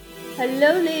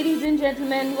Hello, ladies and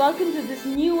gentlemen. Welcome to this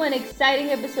new and exciting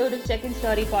episode of Check In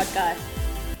Story podcast.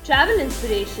 Travel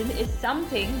inspiration is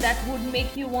something that would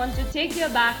make you want to take your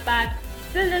backpack,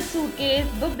 fill the suitcase,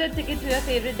 book the ticket to your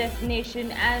favorite destination,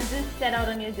 and just set out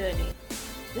on your journey.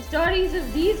 The stories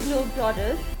of these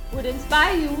globetrotters would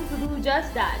inspire you to do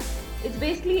just that. It's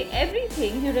basically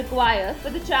everything you require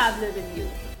for the traveler in you.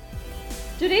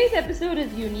 Today's episode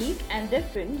is unique and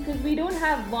different because we don't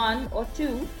have one or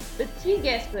two, but three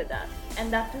guests with us,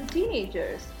 and that's two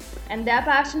teenagers. And their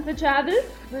passion for travel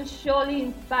will surely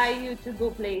inspire you to go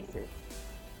places.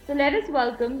 So let us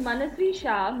welcome Manasvi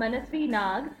Shah, Manasvi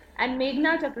Nag, and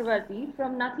Meghna Chakravarti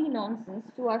from Nothing Nonsense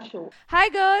to our show. Hi,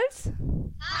 girls.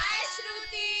 Hi,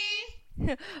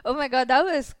 Shruti. Oh my god, that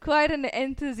was quite an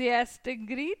enthusiastic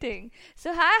greeting.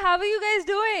 So, hi, how are you guys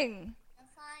doing? I'm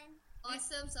fine.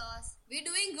 Awesome sauce. We're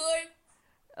doing good.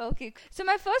 Okay, so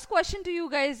my first question to you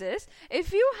guys is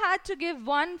if you had to give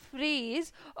one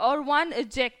phrase or one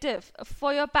adjective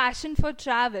for your passion for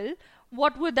travel,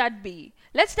 what would that be?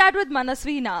 Let's start with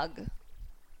Manasvi Nag.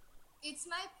 It's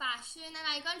my passion and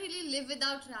I can't really live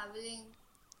without traveling.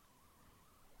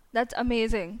 That's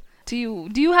amazing. To you,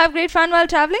 do you have great fun while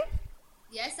traveling?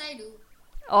 Yes, I do.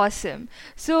 Awesome.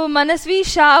 So, Manasvi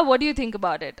Shah, what do you think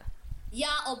about it?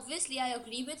 Yeah, obviously, I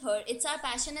agree with her. It's our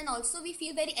passion, and also we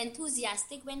feel very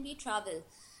enthusiastic when we travel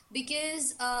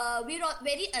because we're all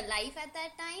very alive at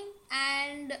that time,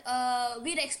 and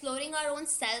we're exploring our own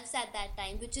selves at that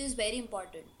time, which is very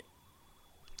important.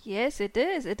 Yes, it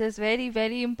is. It is very,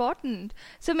 very important.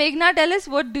 So, Meghna, tell us,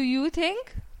 what do you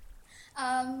think?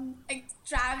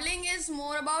 Traveling is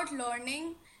more about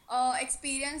learning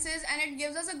experiences, and it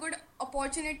gives us a good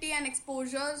opportunity and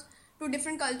exposures to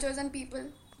different cultures and people.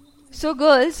 So,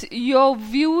 girls, your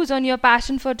views on your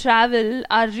passion for travel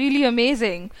are really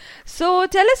amazing. So,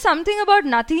 tell us something about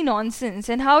Nothing Nonsense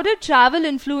and how did travel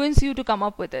influence you to come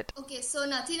up with it? Okay, so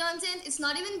Nothing Nonsense, it's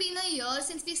not even been a year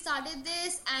since we started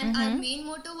this, and our main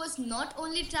motto was not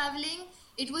only traveling,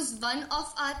 it was one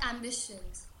of our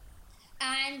ambitions.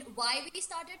 And why we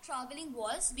started traveling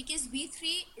was because we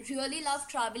three really love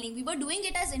traveling. We were doing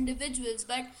it as individuals,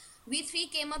 but we three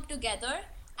came up together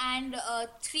and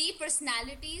three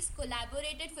personalities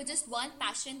collaborated for just one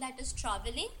passion, that is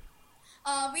traveling.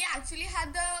 We actually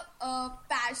had the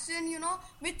passion,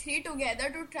 with three together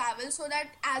to travel so that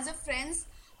as a friends,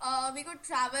 we could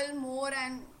travel more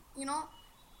and,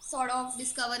 sort of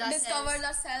Discover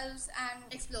ourselves and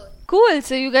explore. Cool.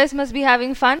 So, you guys must be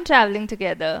having fun traveling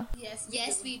together.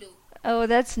 Yes, we do. Oh,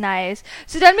 that's nice.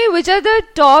 So, tell me, which are the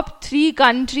top three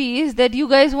countries that you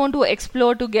guys want to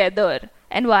explore together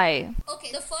and why? Okay,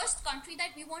 the first country that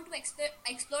we want to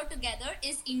explore together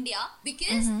is India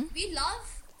because we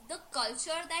love the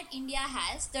culture that India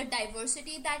has, the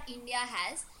diversity that India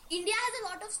has. India has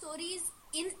a lot of stories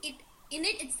in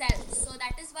it itself. So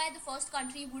that is why the first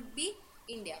country would be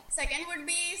India. second would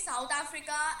be South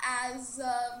Africa, as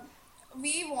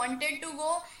we wanted to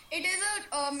go. It is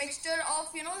a mixture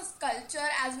of culture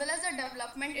as well as the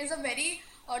development. Is a very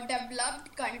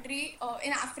developed country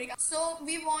in Africa, so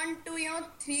we want to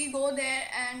three go there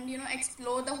and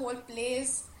explore the whole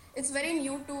place. It's very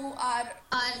new to our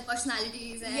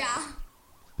Personalities and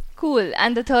Cool.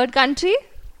 And the third country?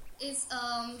 It's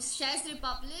Czech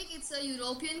Republic. It's a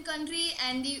European country,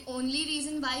 and the only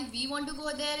reason why we want to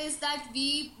go there is that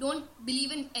we don't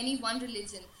believe in any one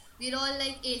religion. We're all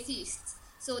like atheists.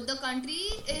 So the country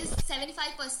is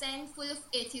 75% full of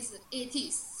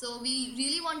atheists. So we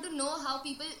really want to know how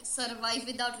people survive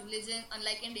without religion,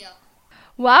 unlike India.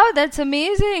 Wow, that's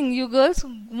amazing. You girls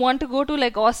want to go to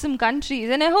like awesome countries,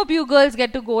 and I hope you girls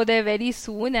get to go there very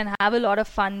soon and have a lot of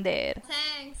fun there.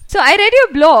 Thanks. So, I read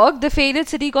your blog, The Favorite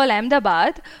City Called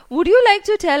Ahmedabad. Would you like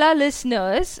to tell our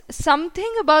listeners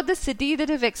something about the city that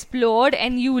you've explored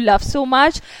and you love so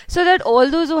much so that all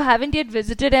those who haven't yet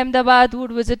visited Ahmedabad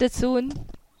would visit it soon?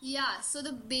 Yeah, so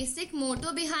the basic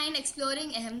motto behind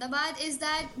exploring Ahmedabad is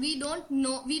that we don't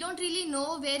really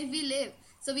know where we live.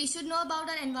 So we should know about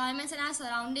our environments and our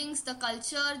surroundings, the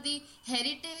culture, the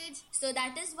heritage. So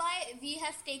that is why we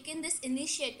have taken this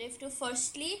initiative to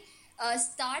firstly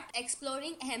start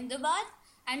exploring Ahmedabad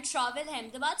and travel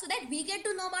Ahmedabad so that we get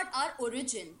to know about our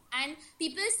origin. And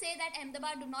people say that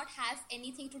Ahmedabad do not have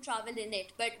anything to travel in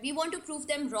it, but we want to prove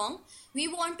them wrong. We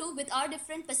want to, with our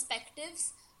different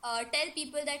perspectives, tell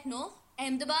people that no,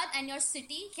 Ahmedabad and your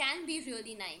city can be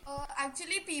really nice.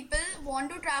 Actually, people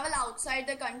want to travel outside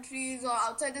the countries or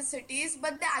outside the cities,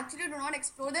 but they actually do not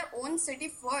explore their own city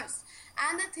first.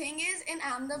 And the thing is, in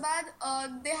Ahmedabad,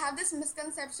 they have this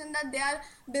misconception that they are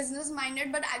business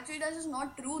minded, but actually that is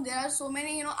not true. There are so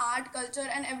many, art, culture,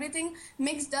 and everything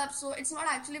mixed up, so it's not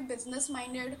actually business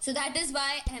minded. So that is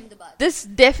why Ahmedabad. This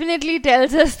definitely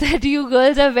tells us that you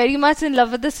girls are very much in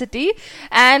love with the city.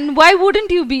 And why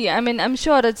wouldn't you be? I mean, I'm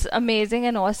sure it's amazing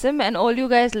and awesome, and all you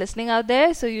guys listening out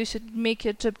there, so you should make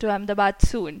your trip to Ahmedabad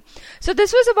soon. So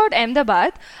this was about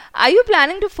Ahmedabad. Are you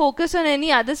planning to focus on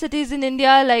any other cities in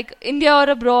India, like India or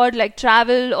abroad, like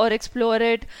travel or explore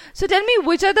it? So tell me,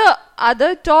 which are the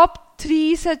other top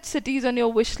 3 such cities on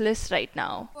your wish list right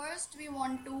now? First, we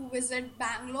want to visit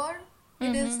Bangalore.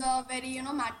 It is a very,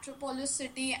 metropolis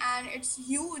city and it's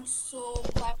huge. So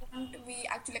why won't we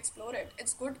actually explore it?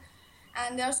 It's good.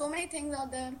 And there are so many things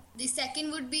out there. The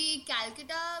second would be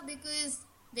Calcutta because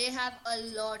they have a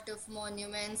lot of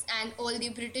monuments and all the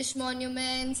British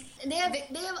monuments. They have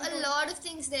a lot of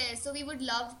things there. So we would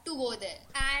love to go there.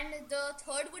 And the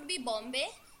third would be Bombay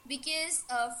because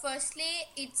firstly,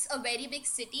 it's a very big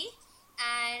city.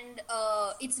 And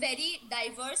it's very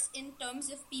diverse in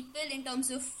terms of people, in terms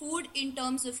of food, in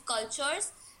terms of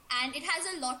cultures, and it has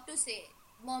a lot to say.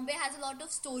 Bombay has a lot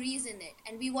of stories in it,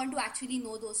 and we want to actually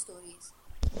know those stories.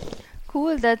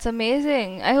 Cool, that's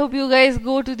amazing. I hope you guys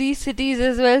go to these cities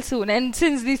as well soon. And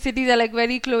since these cities are like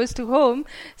very close to home,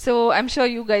 so I'm sure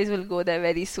you guys will go there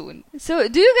very soon. So,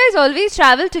 do you guys always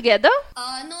travel together?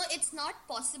 No, it's not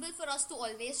possible for us to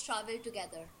always travel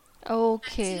together.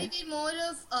 Okay. Actually,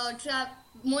 we're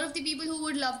more of the people who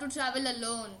would love to travel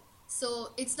alone.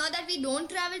 So it's not that we don't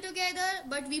travel together,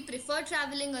 but we prefer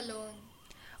traveling alone.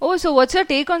 Oh, so what's your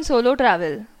take on solo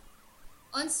travel?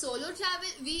 On solo travel,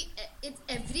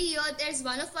 every year there's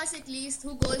one of us at least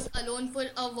who goes alone for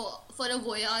a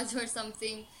voyage or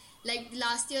something. Like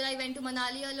last year, I went to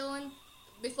Manali alone.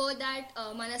 Before that,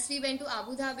 Manasvi went to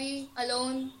Abu Dhabi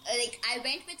alone. Like I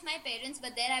went with my parents,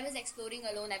 but there I was exploring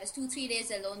alone. I was 2-3 days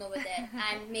alone over there.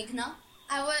 And Meghna?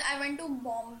 I went to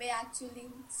Bombay actually.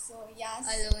 So yes.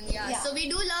 Alone, yeah. So we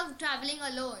do love traveling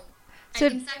alone. So-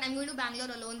 And in fact, I'm going to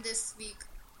Bangalore alone this week.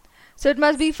 So it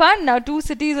must be fun now. 2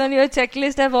 cities on your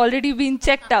checklist have already been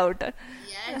checked out.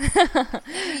 Yes.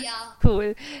 Yeah.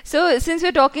 Cool. So since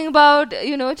we're talking about,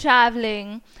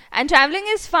 traveling, and traveling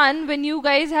is fun when you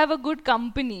guys have a good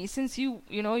company, since you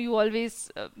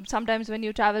always, sometimes when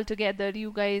you travel together,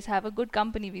 you guys have a good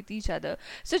company with each other.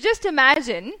 So just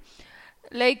imagine,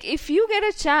 like, if you get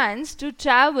a chance to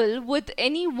travel with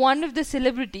any one of the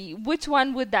celebrity, which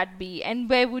one would that be and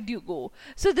where would you go?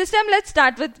 So this time let's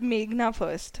start with Meghna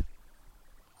first.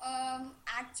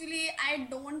 Actually, I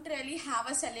don't really have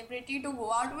a celebrity to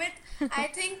go out with. I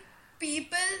think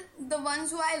people, the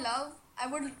ones who I love, I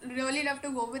would really love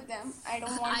to go with them. I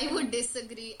don't want I to. would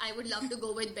disagree. I would love to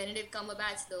go with Benedict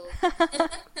Cumberbatch though.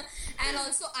 And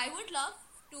also, I would love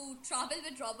to travel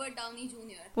with Robert Downey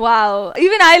Jr. Wow.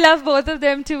 Even I love both of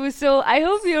them too. So I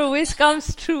hope your wish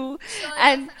comes true. Sure,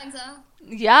 And fans, huh?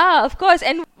 yeah, of course.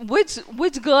 And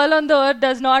which girl on the earth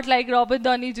does not like Robert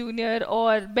Downey Jr.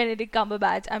 or Benedict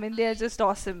Cumberbatch? I mean, they are just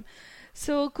awesome.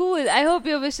 So cool. I hope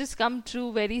your wishes come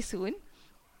true very soon.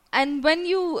 And when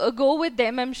you go with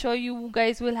them, I'm sure you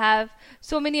guys will have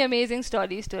so many amazing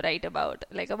stories to write about,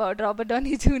 like about Robert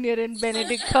Downey Jr. and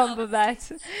Benedict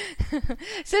Cumberbatch.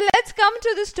 So let's come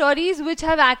to the stories which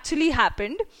have actually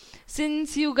happened,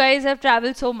 since you guys have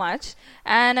traveled so much,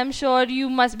 and I'm sure you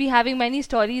must be having many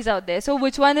stories out there. So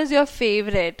which one is your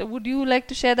favorite? Would you like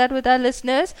to share that with our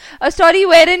listeners? A story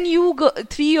wherein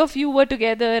 3 of you were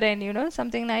together and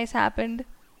something nice happened.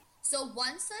 So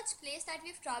one such place that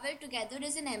we've traveled together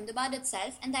is in Ahmedabad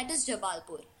itself, and that is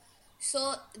Jabalpur.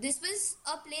 So this was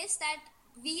a place that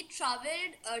we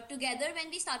traveled together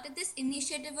when we started this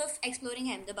initiative of exploring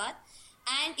Ahmedabad.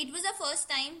 And it was our first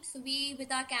time, so we,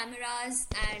 with our cameras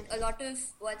and a lot of,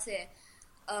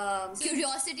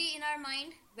 curiosity in our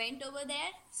mind, went over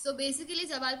there. So basically,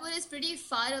 Jabalpur is pretty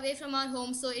far away from our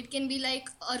home, so it can be like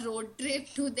a road trip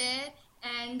to there.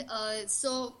 And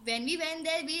so when we went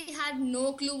there, we had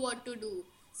no clue what to do.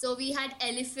 So we had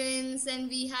elephants and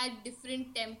we had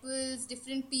different temples,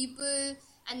 different people,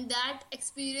 and that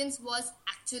experience was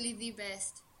actually the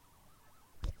best.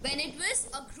 When it was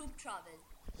a group travel.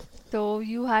 So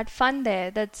you had fun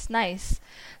there. That's nice.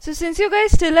 So since you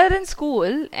guys still are in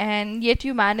school and yet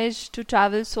you managed to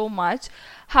travel so much,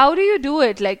 how do you do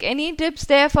it? Like, any tips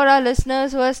there for our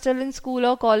listeners who are still in school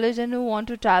or college and who want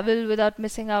to travel without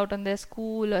missing out on their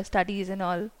school or studies and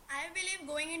all? I believe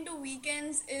going into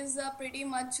weekends is a pretty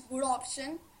much good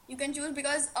option. you can choose,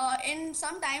 because in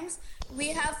sometimes we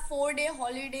have 4-day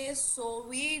holidays, so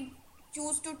we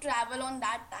choose to travel on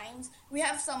that times. We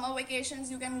have summer vacations,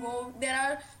 you can go. There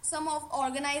are some of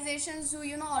organizations who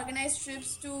organize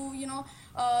trips to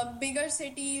bigger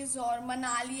cities or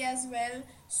Manali as well,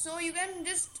 so you can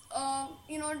just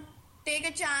take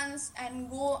a chance and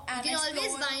go and You can explore.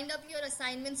 always bind up your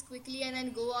assignments quickly and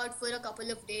then go out for a couple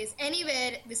of days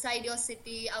anywhere beside your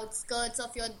city, outskirts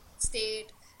of your state.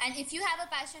 And if you have a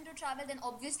passion to travel, then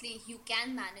obviously you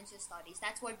can manage your studies.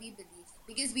 That's what we believe,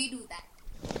 because we do that.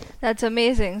 That's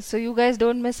amazing. So you guys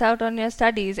don't miss out on your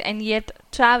studies and yet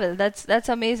travel. That's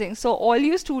amazing. So all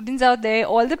you students out there,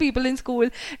 all the people in school,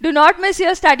 do not miss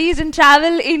your studies and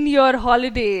travel in your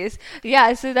holidays.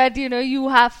 Yeah, so that you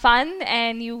have fun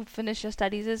and you finish your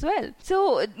studies as well.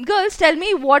 So girls, tell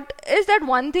me, what is that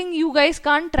one thing you guys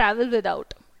can't travel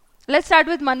without? Let's start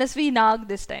with Manasvi Nag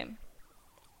this time.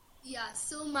 Yeah,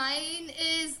 so mine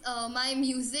is my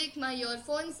music, my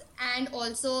earphones, and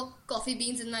also coffee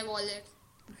beans in my wallet.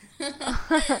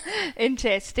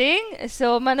 Interesting.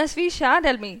 So Manasvi Shah,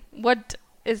 tell me, what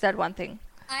is that one thing?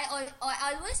 I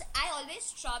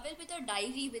always travel with a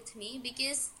diary with me,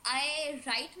 because I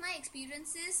write my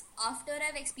experiences after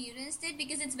I've experienced it,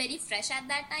 because it's very fresh at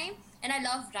that time and I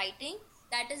love writing.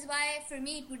 That is why for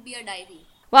me it would be a diary.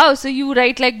 Wow, so you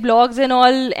write like blogs and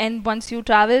all, and once you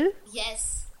travel?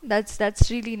 Yes.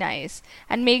 That's really nice.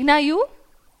 And Meghna, you?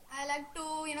 I like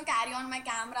to carry on my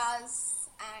cameras,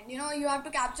 and you have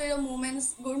to capture your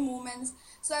moments, good moments.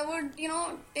 So I would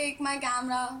take my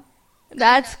camera.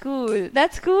 That's cool.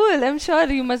 That's cool. I'm sure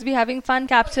you must be having fun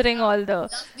capturing all the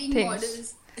Love being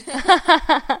things.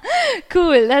 models.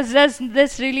 Cool.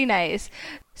 That's really nice.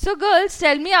 So girls,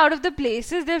 tell me, out of the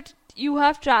places that you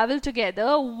have traveled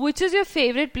together, which is your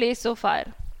favorite place so far?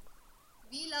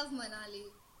 We love Manali.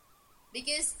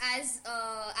 Because as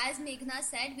Meghna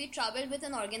said, we traveled with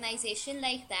an organization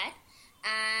like that,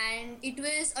 and it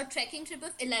was a trekking trip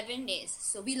of 11 days.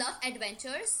 So we love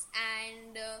adventures,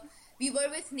 and we were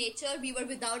with nature. We were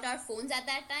without our phones at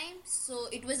that time, so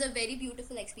it was a very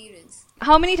beautiful experience.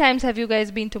 How many times have you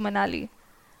guys been to Manali?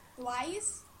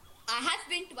 Twice. I have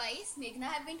been twice, Meghna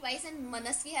have been twice, and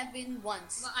Manasvi have been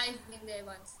once. Well, I've been there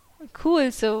once.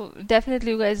 Cool. So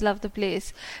definitely you guys love the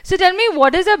place. So tell me,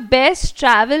 what is the best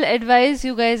travel advice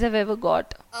you guys have ever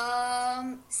got?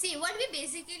 See, what we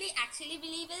basically actually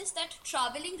believe is that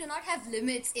traveling do not have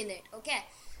limits in it, okay?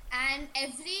 And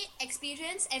every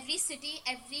experience, every city,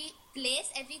 every place,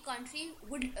 every country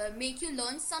would make you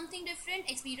learn something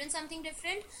different, experience something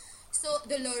different. So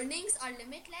the learnings are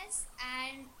limitless.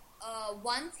 And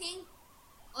one thing,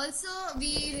 Also, do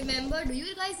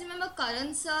you guys remember Karan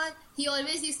sir? He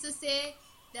always used to say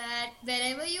that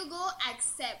wherever you go,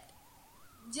 accept.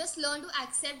 Just learn to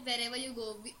accept wherever you go.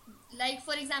 Like,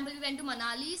 for example, we went to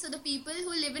Manali. So the people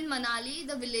who live in Manali,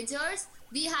 the villagers,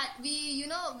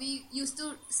 we used to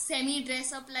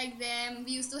semi-dress up like them.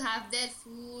 We used to have their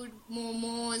food,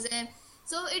 momos. And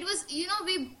so it was,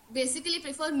 we basically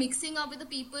prefer mixing up with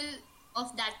the people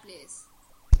of that place.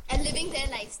 and living their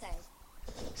lifestyle.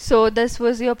 So this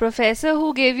was your professor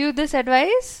who gave you this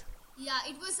advice? Yeah,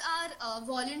 it was our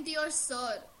volunteer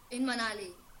sir in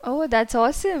Manali. Oh, that's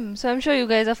awesome. So I'm sure you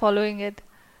guys are following it.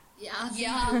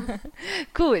 Yeah.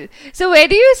 Cool. So where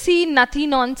do you see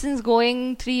Nothing Nonsense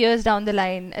going 3 years down the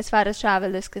line as far as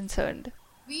travel is concerned?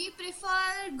 We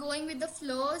prefer going with the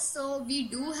flow, so we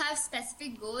do have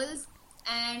specific goals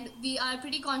and we are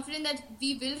pretty confident that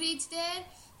we will reach there.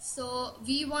 So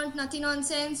we want Nothing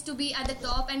Nonsense to be at the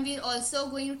top, and we're also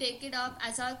going to take it up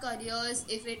as our careers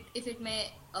if it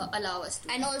may allow us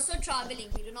to. And also traveling,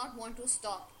 we do not want to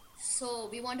stop. So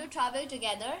we want to travel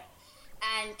together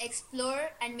and explore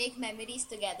and make memories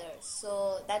together.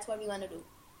 So that's what we want to do.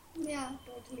 Yeah,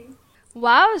 totally.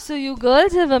 Wow, so you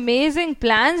girls have amazing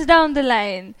plans down the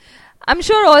line. I'm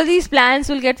sure all these plans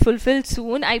will get fulfilled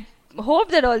soon. I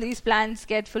hope that all these plans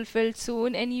get fulfilled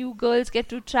soon and you girls get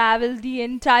to travel the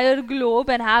entire globe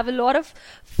and have a lot of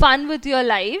fun with your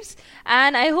lives.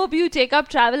 And I hope you take up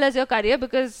travel as your career,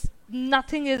 because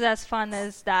nothing is as fun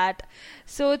as that.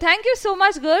 So thank you so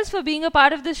much, girls, for being a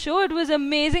part of the show. It was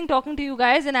amazing talking to you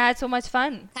guys and I had so much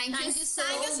fun. Thank you so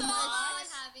Thank you much so much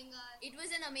for having us. It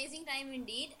was an amazing time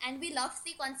indeed, and we loved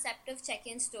the concept of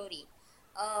check-in story,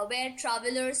 where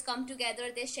travelers come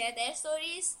together, they share their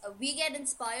stories. We get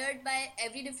inspired by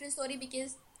every different story,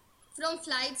 because From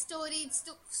flight stories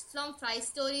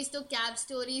to cab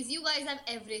stories, you guys have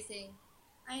everything.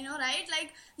 I know, right?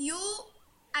 Like, you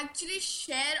actually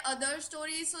share other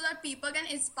stories so that people can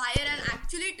inspire and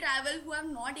actually travel, who have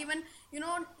not even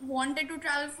wanted to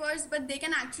travel first, but they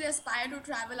can actually aspire to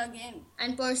travel again.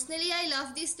 And personally, I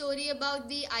love the story about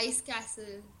the ice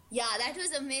castle. Yeah, that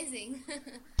was amazing.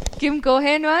 Kim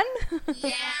Cohen one?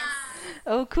 Yeah.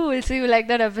 Oh, cool. So you like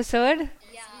that episode?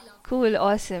 Yeah. Cool,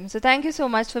 awesome. So thank you so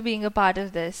much for being a part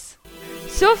of this.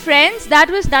 So friends, that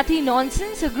was Nutty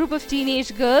Nonsense, a group of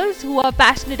teenage girls who are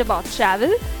passionate about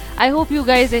travel. I hope you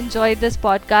guys enjoyed this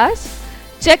podcast.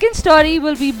 Check-in Story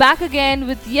will be back again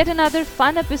with yet another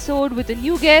fun episode with a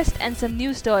new guest and some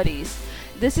new stories.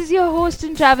 This is your host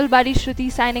and travel buddy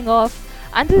Shruti signing off.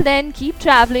 Until then, keep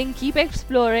traveling, keep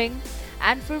exploring,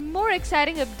 and for more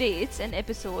exciting updates and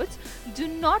episodes, do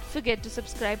not forget to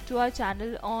subscribe to our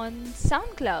channel on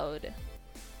SoundCloud.